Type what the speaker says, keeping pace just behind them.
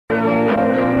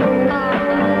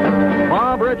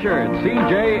Richard,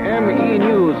 CJME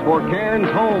News for Cairns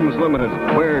Homes Limited,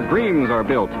 where dreams are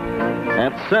built.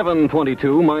 At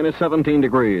 7:22, minus 17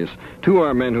 degrees. Two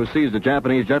armed men who seized a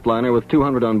Japanese jetliner with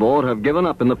 200 on board have given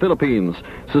up in the Philippines.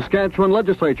 Saskatchewan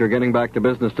legislature getting back to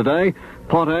business today.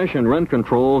 Potash and rent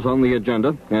controls on the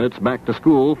agenda, and it's back to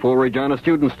school for Regina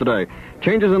students today.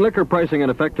 Changes in liquor pricing in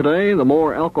effect today. The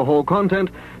more alcohol content,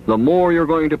 the more you're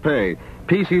going to pay.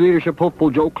 PC leadership hopeful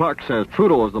Joe Clark says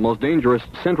Trudeau is the most dangerous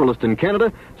centralist in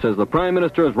Canada, says the Prime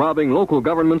Minister is robbing local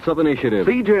governments of initiative.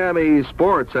 CJME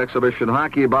Sports Exhibition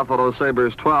Hockey, Buffalo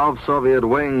Sabres 12, Soviet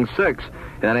Wings 6.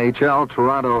 NHL,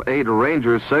 Toronto 8,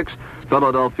 Rangers 6.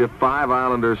 Philadelphia 5,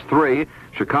 Islanders 3.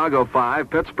 Chicago 5,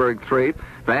 Pittsburgh 3.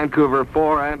 Vancouver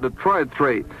 4, and Detroit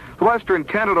 3. The Western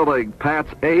Canada League,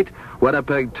 Pats 8.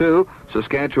 Winnipeg 2.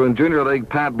 Saskatchewan Junior League,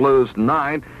 Pat Blues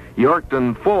 9.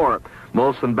 Yorkton 4.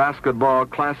 Molson Basketball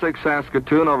Classic,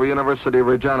 Saskatoon over University of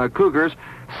Regina Cougars,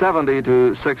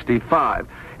 70-65.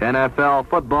 NFL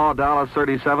football, Dallas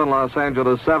 37, Los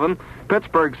Angeles 7,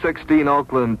 Pittsburgh 16,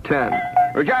 Oakland 10.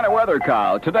 Regina weather,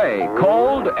 Kyle. Today,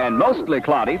 cold and mostly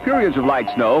cloudy. Periods of light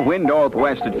snow. Wind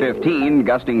northwest at 15,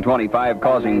 gusting 25,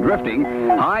 causing drifting.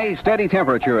 High, steady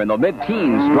temperature in the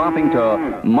mid-teens, dropping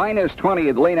to minus 20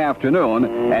 at late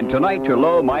afternoon. And tonight, your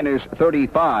low, minus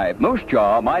 35. Moose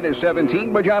Jaw, minus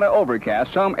 17. Regina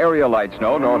overcast. Some area light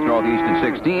snow, north-northeast at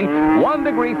 16. 1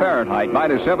 degree Fahrenheit,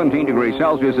 minus 17 degrees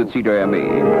Celsius at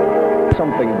CJME.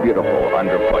 Something beautiful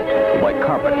underfoot, like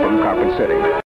carpet from Carpet City.